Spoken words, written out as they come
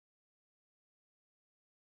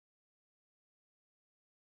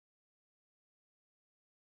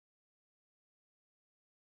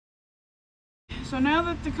So now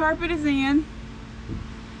that the carpet is in,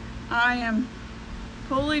 I am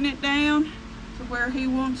pulling it down to where he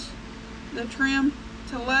wants the trim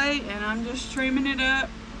to lay, and I'm just trimming it up.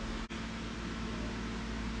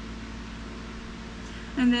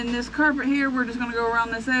 And then this carpet here, we're just gonna go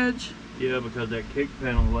around this edge. Yeah, because that kick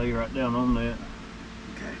panel lay right down on that.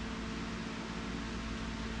 Okay.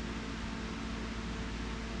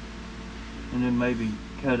 And then maybe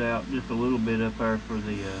cut out just a little bit up there for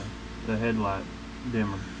the headlight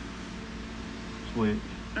dimmer switch.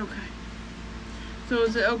 Okay. So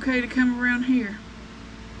is it okay to come around here?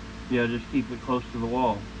 Yeah, just keep it close to the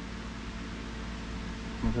wall.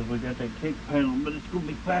 Because we got that kick panel, but it's going to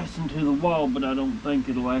be fastened to the wall, but I don't think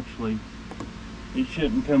it'll actually, it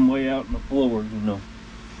shouldn't come way out in the floor, you know.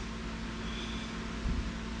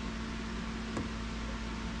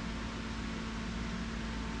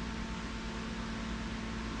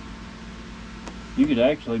 You could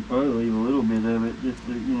actually probably leave a little bit of it, just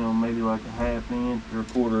to, you know, maybe like a ½ inch or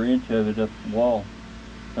 ¼ inch of it up the wall.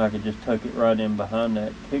 I could just tuck it right in behind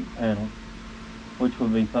that kick panel, which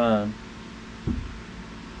would be fine.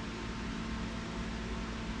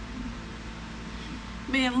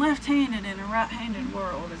 Being left-handed in a right-handed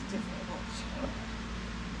world is difficult.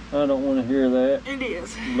 I don't want to hear that. It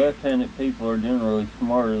is. Left-handed people are generally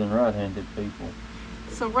smarter than right-handed people.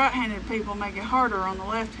 So right-handed people make it harder on the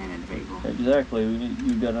left-handed people. Exactly.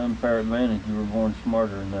 You've got an unfair advantage. You were born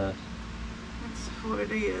smarter than us. That's what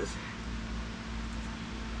it is.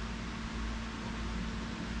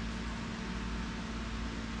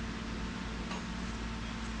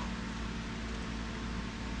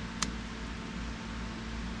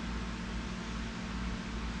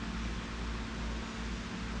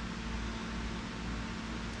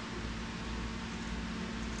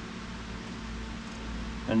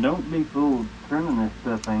 And don't be fooled, trimming this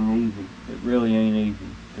stuff ain't easy. It really ain't easy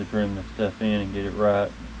to trim this stuff in and get it right.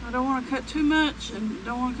 I don't want to cut too much and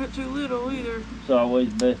don't want to cut too little either. It's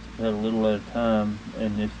always best to cut a little at a time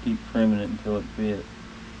and just keep trimming it until it fits.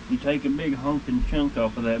 You take a big honking chunk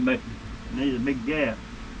off of that, but there's a big gap.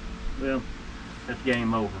 Well, that's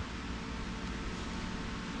game over.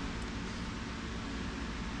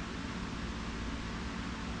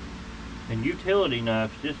 And utility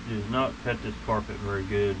knives just does not cut this carpet very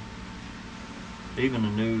good. Even a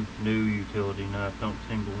new utility knife don't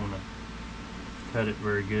seem to want to cut it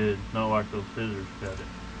very good. Not like those scissors cut it.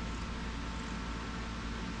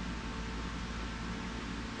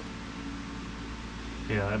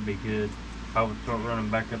 Yeah, that'd be good. I would start running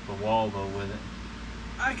back up the wall though with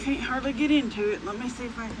it. I can't hardly get into it. Let me see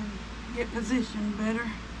if I can get positioned better.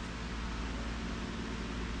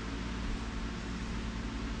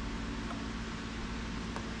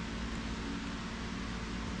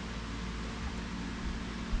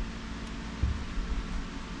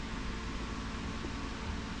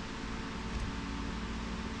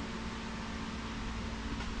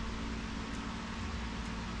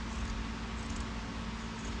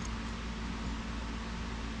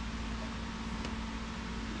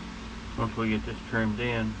 Once we get this trimmed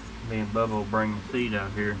in, me and Bubba will bring the seat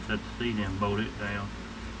out here and set the seat in, bolt it down.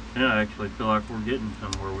 And I actually feel like we're getting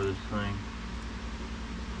somewhere with this thing.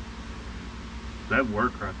 That'd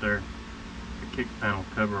work right there. The kick panel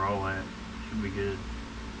cover all that. Should be good.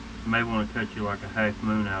 You may want to cut you like a half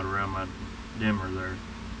moon out around my dimmer there.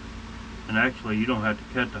 And actually, you don't have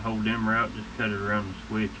to cut the whole dimmer out, just cut it around the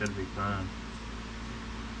switch, that'd be fine.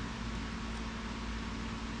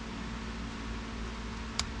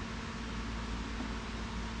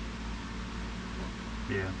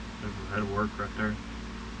 Yeah, that'll work right there.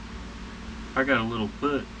 I got a little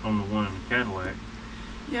foot on the one in the Cadillac.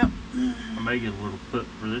 Yep. I may get a little foot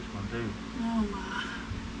for this one too. Oh my.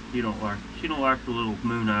 She don't like the little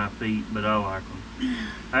moon eye feet, but I like them.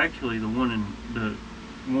 Actually, the one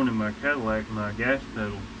in my Cadillac, my gas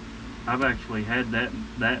pedal, I've actually had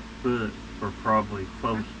that foot for probably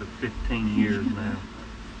close to 15 years now.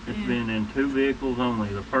 It's been in 2 vehicles only.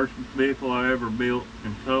 The first vehicle I ever built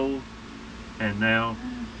and sold, and now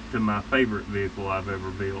to my favorite vehicle I've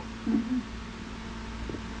ever built.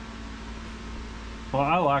 Well,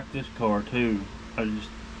 I like this car too.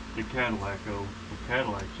 The Cadillac, the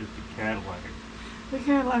Cadillac's just a Cadillac. The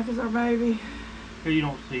Cadillac is our baby. You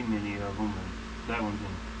don't see many of them, and that one's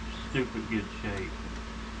in stupid good shape.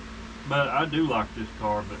 But I do like this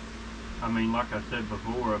car, but I mean, like I said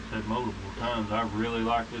before, I've said multiple times, I really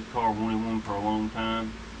like this car, wanted one for a long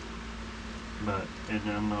time. But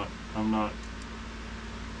I'm not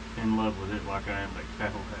in love with it like I am that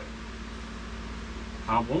Cadillac.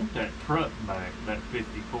 I want that truck back, that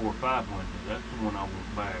 54 500. That's the one I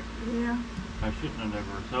want back. Yeah. I shouldn't have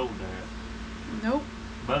never sold that. Nope.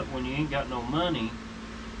 But when you ain't got no money,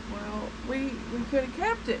 well, we could have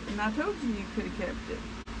kept it, and I told you could have kept it.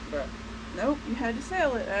 But nope, you had to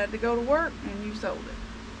sell it. I had to go to work, and you sold it.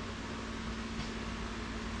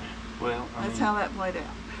 well, That's how that played out.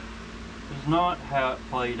 It's not how it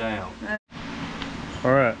played out.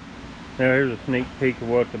 Alright, now here's a sneak peek of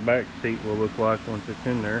what the back seat will look like once it's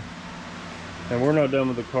in there. And we're not done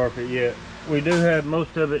with the carpet yet. We do have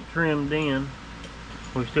most of it trimmed in.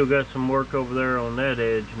 We've still got some work over there on that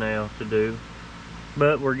edge now to do.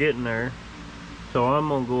 But we're getting there. So I'm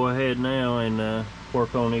going to go ahead now and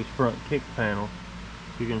work on these front kick panels.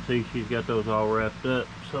 You can see she's got those all wrapped up.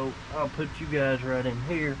 So I'll put you guys right in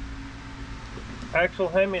here. Axel,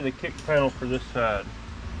 hand me the kick panel for this side.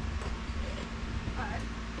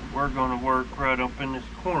 We're going to work right up in this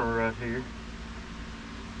corner right here.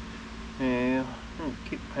 Yeah,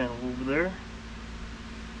 kick panel over there.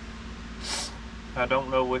 I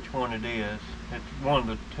don't know which one it is. It's one of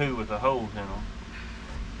the two with the holes in them,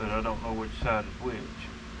 but I don't know which side is which.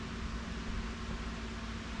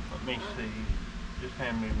 Let me see. Just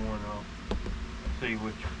hand me one off. See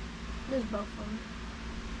which. There's both of them.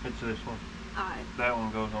 It's this one. Alright. That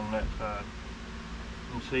one goes on that side.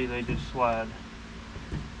 And see, they just slide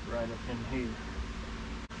right up in here.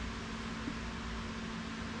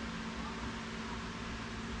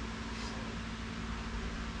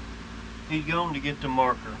 He's going to get the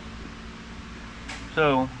marker.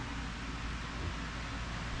 So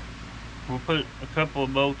we'll put a couple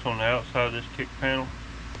of bolts on the outside of this kick panel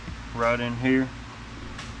right in here.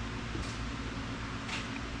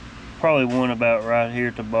 Probably one about right here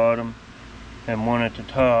at the bottom and one at the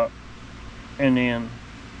top, and then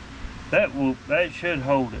that should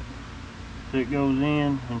hold it. So it goes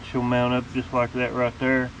in and she'll mount up just like that right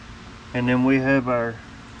there. And then we have our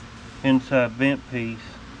inside vent piece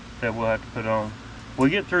that we'll have to put on.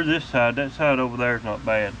 We get through this side. That side over there is not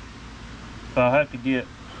bad. So I'll have to get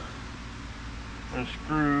a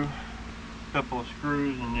screw, a couple of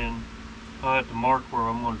screws, and then I'll have to mark where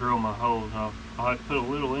I'm going to drill my holes. I'll have to put a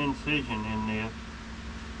little incision in this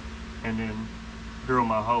and then drill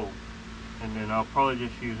my hole. And then I'll probably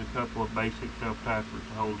just use a couple of basic self-tappers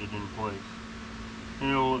to hold it in place.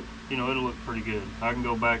 And it'll look, it'll look pretty good. I can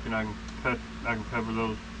go back and I can cover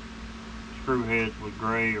those screw heads with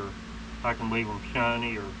gray, or I can leave them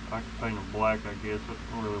shiny, or I can paint them black, I guess.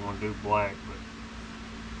 I don't really want to do black,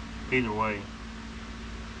 but either way.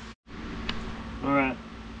 Alright,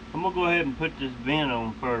 I'm going to go ahead and put this vent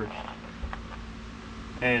on first.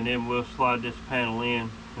 And then we'll slide this panel in,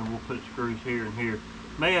 and we'll put screws here and here.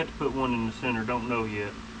 May have to put one in the center, don't know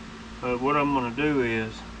yet. But what I'm going to do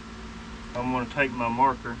is, I'm going to take my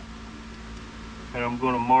marker, and I'm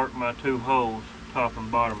going to mark my two holes, top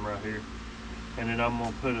and bottom right here. And then I'm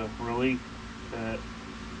going to put a relief cut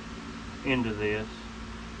into this.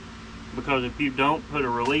 Because if you don't put a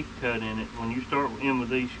relief cut in it, when you start in with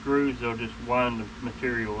these screws, they'll just wind the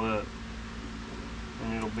material up.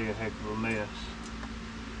 And it'll be a heck of a mess.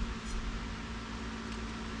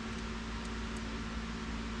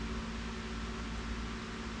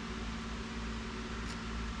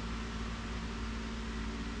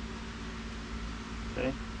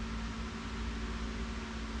 Okay.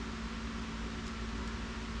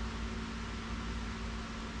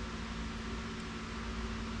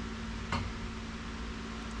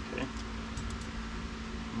 Okay.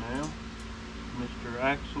 Now, Mr.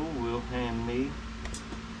 Axel will hand me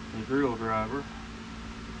the drill driver.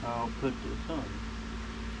 I'll put this on.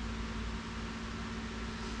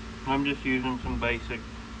 I'm just using some basic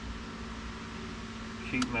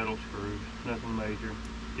sheet metal screws, nothing major.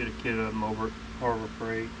 Get a kit of them over at Harbor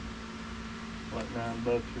Freight, like $9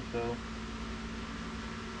 or so.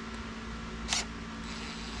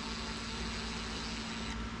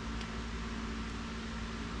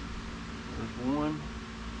 There's one.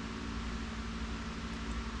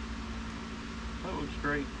 That looks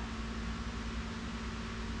great.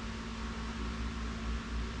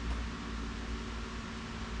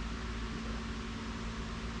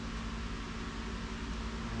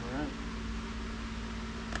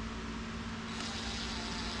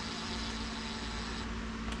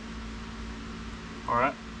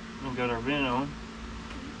 Alright, we got our vent on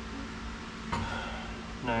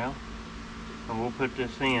now, and we'll put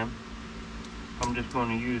this in. I'm just going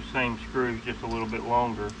to use the same screws, just a little bit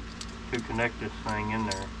longer, to connect this thing in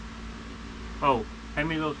there. Oh, hand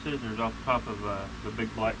me those scissors off the top of the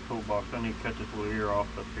big black toolbox. I need to cut this little ear off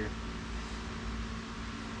up here.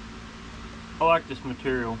 I like this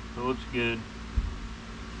material, it looks good.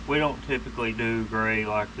 We don't typically do gray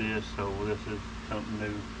like this, so this is something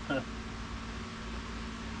new.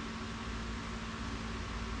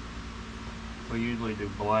 We usually do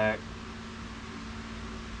black.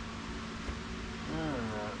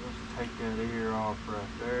 Alright, let's take that ear off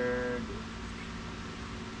right there.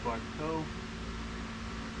 Just like so.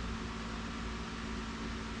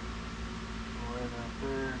 Right out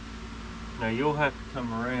there. Now you'll have to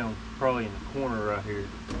come around probably in the corner right here,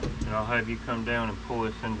 and I'll have you come down and pull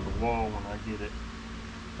this into the wall when I get it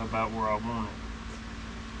about where I want it.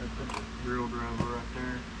 That's a drill driver right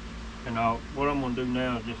there. And what I'm going to do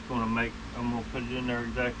now is just I'm going to put it in there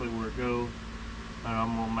exactly where it goes, and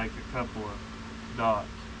I'm going to make a couple of dots.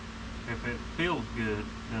 If it feels good,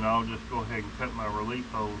 then I'll just go ahead and cut my relief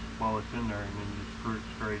holes while it's in there and then just screw it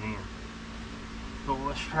straight in. So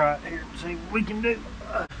let's try it here and see what we can do.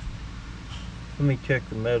 Let me check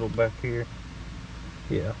the metal back here.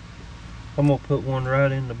 Yeah. I'm going to put one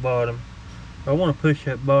right in the bottom. I want to push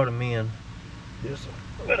that bottom in just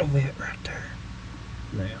a little bit right there.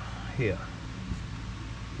 Now, yeah.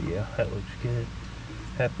 Yeah, that looks good.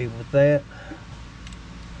 Happy with that.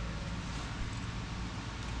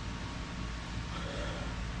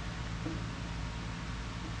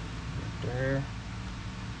 Right there.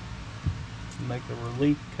 Make a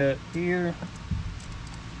relief cut here.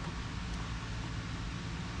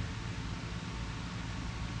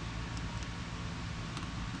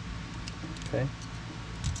 Okay.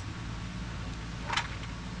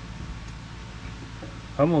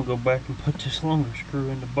 I'm going to go back and put this longer screw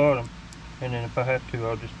in the bottom, and then if I have to,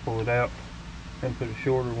 I'll just pull it out and put a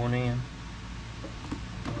shorter one in.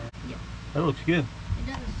 Yep. That looks good. It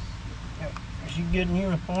does. Yep. Is she good in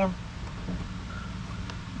uniform?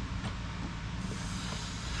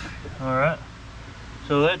 Alright.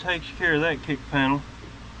 So that takes care of that kick panel.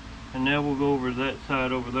 And now we'll go over to that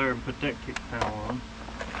side over there and put that kick panel on.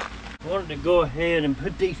 I wanted to go ahead and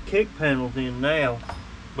put these kick panels in now,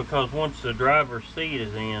 because once the driver's seat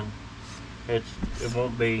is in, it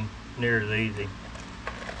won't be near as easy.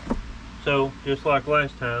 So just like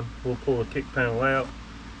last time, we'll pull the kick panel out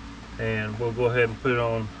and we'll go ahead and put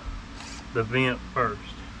on the vent first.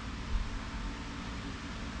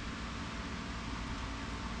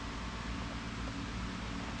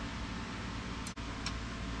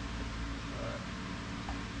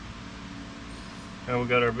 Now we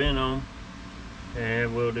got our vent on,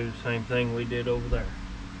 and we'll do the same thing we did over there.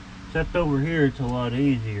 Except over here it's a lot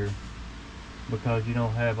easier because you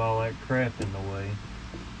don't have all that crap in the way.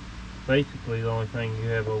 Basically the only thing you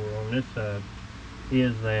have over on this side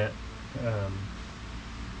is that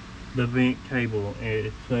the vent cable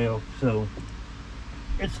itself, so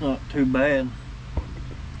it's not too bad.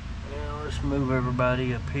 Now let's move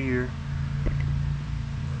everybody up here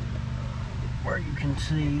where you can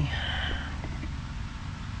see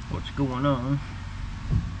what's going on.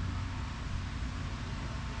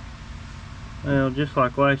 Well, just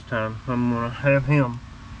like last time, I'm gonna have him,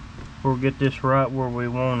 we'll get this right where we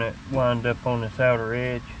want it, lined up on this outer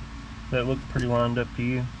edge. That looks pretty lined up to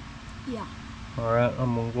you? Yeah. Alright,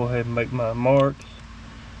 I'm gonna go ahead and make my marks,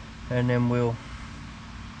 and then we'll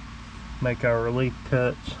make our relief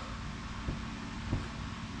cuts.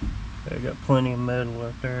 I got plenty of metal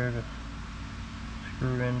right there to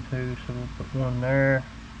screw into, so we'll put one there.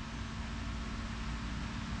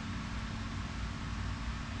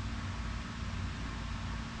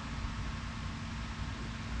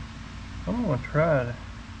 I'm going to try to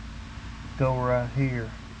go right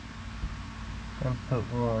here and put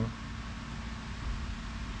one,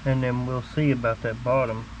 and then we'll see about that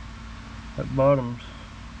bottom. That bottom's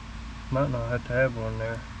might not have to have one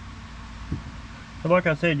there. But like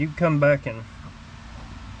I said, you can come back and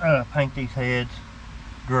paint these heads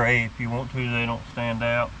gray if you want to. They don't stand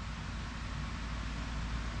out.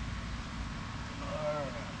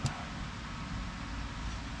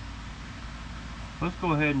 Let's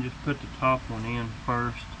go ahead and just put the top one in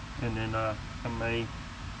first, and then I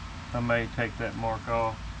may take that mark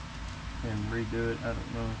off and redo it. I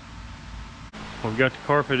don't know. We've got the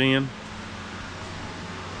carpet in.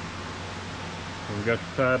 We've got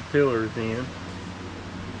the side pillars in.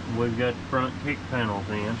 We've got the front kick panels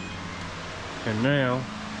in. And now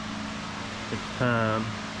it's time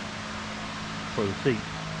for the seat.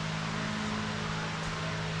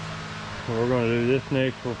 So we're going to do this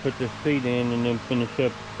next. We'll put this seat in and then finish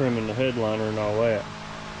up trimming the headliner and all that.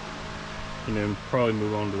 And then probably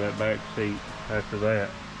move on to that back seat after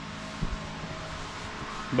that.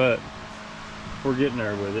 But we're getting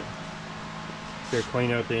there with it. Gotta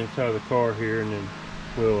clean out the inside of the car here, and then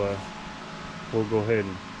we'll go ahead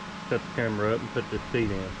and set the camera up and put this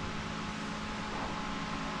seat in.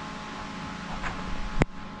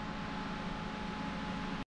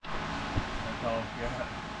 That's all I've got.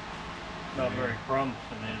 Not very promising,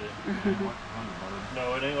 is it?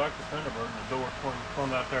 No, it ain't like the Thunderbird. The door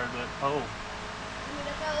swung out there to that pole.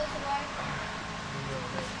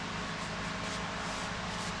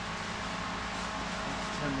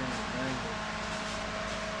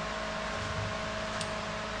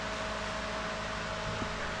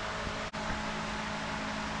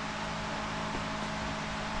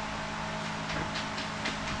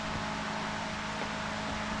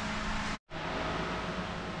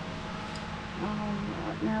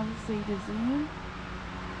 Alright, now the seat is in.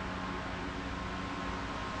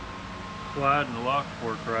 Slide and the lock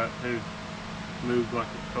work right too. Moves like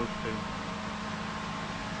it's supposed to.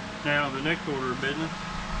 Now the next order of business.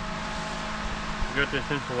 We got this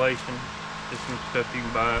insulation. This some stuff you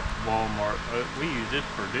can buy at Walmart. We use this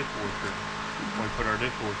for dishwasher. When we put our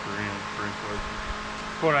dishwasher in for insulation.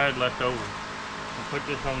 That's what I had left over. I put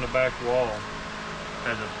this on the back wall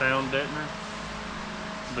as a sound deadener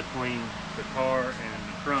between the car and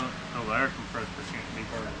the trunk, so the air compressor can't be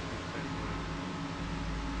heard.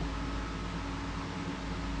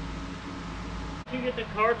 You get the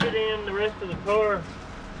carpet in, the rest of the car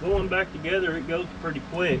going back together, it goes pretty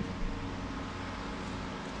quick.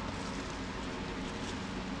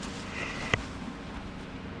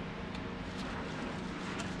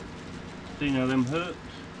 See, now them hooks,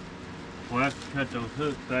 we'll have to cut those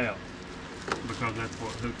hooks out because that's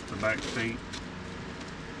what hooks the back seat.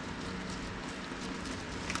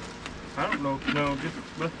 I don't know, no,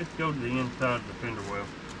 let's just go to the inside of the fender well.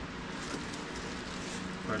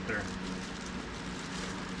 Right there.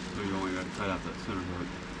 So you only got to cut out that center hook.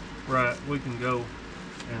 Right, we can go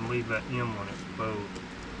and leave that M one exposed.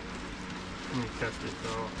 Let me cut this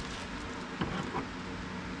off.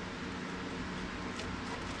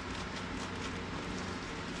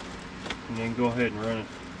 And then go ahead and run a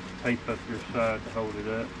tape up your side to hold it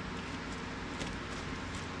up.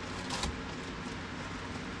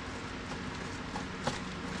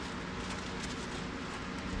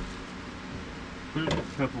 Put a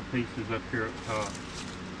couple pieces up here up top.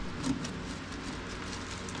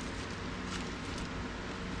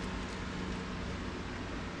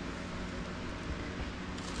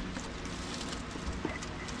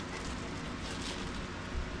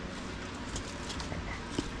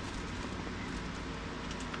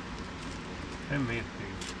 And me a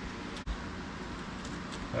piece.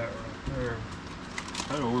 That right there.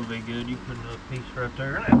 That'll be good. You put another piece right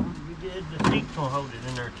there. That would be good. The seats will hold it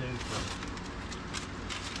in there too. So.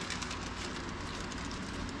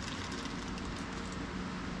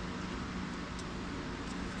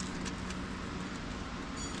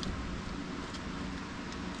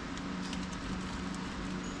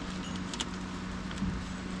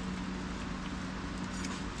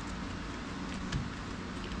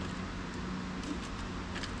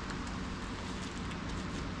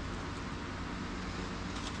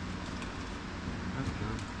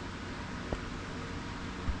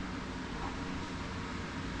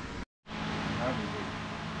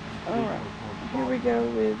 Alright, here we go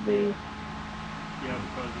with the Yeah,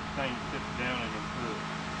 because this thing sits down and it's good.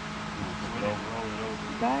 We don't roll it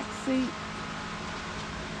over. back seat.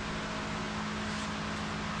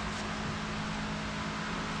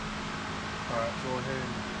 Alright, go ahead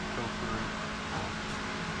and go through.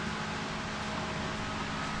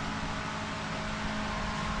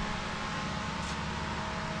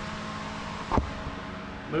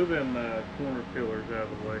 Move them corner pillars out of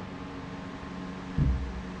the way.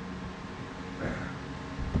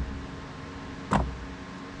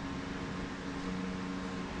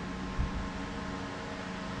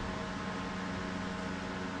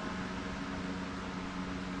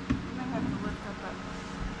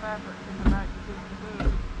 Fabric in the back to get the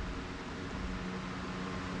hood.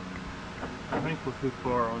 I think we're too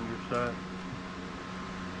far on your side.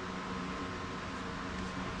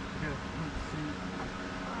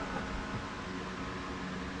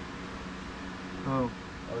 Oh,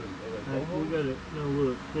 we got it. No,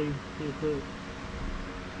 look, see it hook?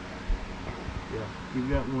 Yeah, you've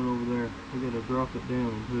got one over there. We got to drop it down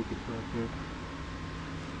and hook it right there.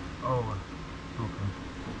 Oh, okay.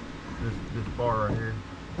 This bar right here.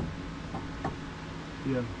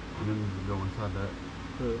 Yeah. And then you go inside that.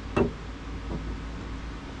 You're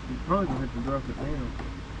probably gonna have to drop it down,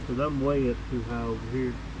 cause I'm way up too high over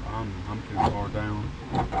here. I'm too far down.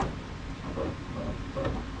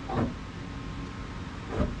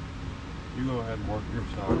 You go ahead and work your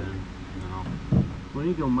side in, and then I'll. Well,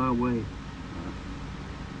 you go my way.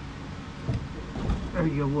 There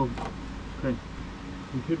you go. Well, okay.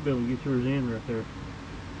 You should be able to get yours in right there.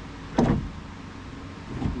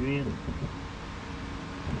 You in?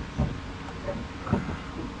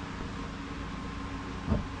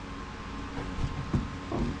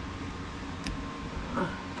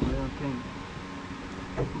 can't.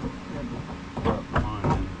 Got mine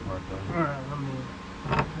in right there. Alright, let me.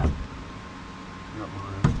 Got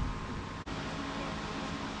mine.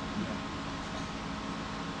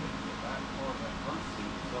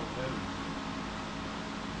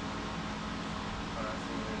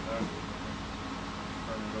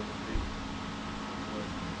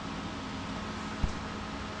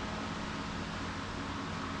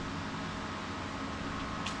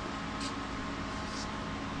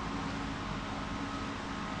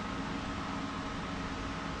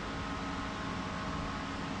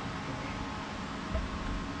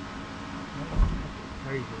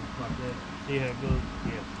 There you go, like that. See how it goes?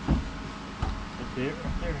 Yeah. That's it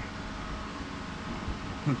right there.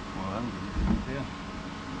 Well, that was Yeah.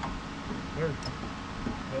 There.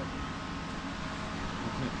 Yep.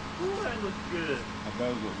 Ooh, that looks good. That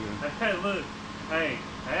does look good. Hey, look. Hey,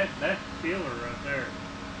 that's killer right there.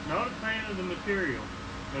 Not a fan of the material,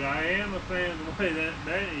 but I am a fan of the way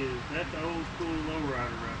that is. That's the old school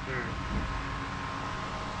lowrider right there.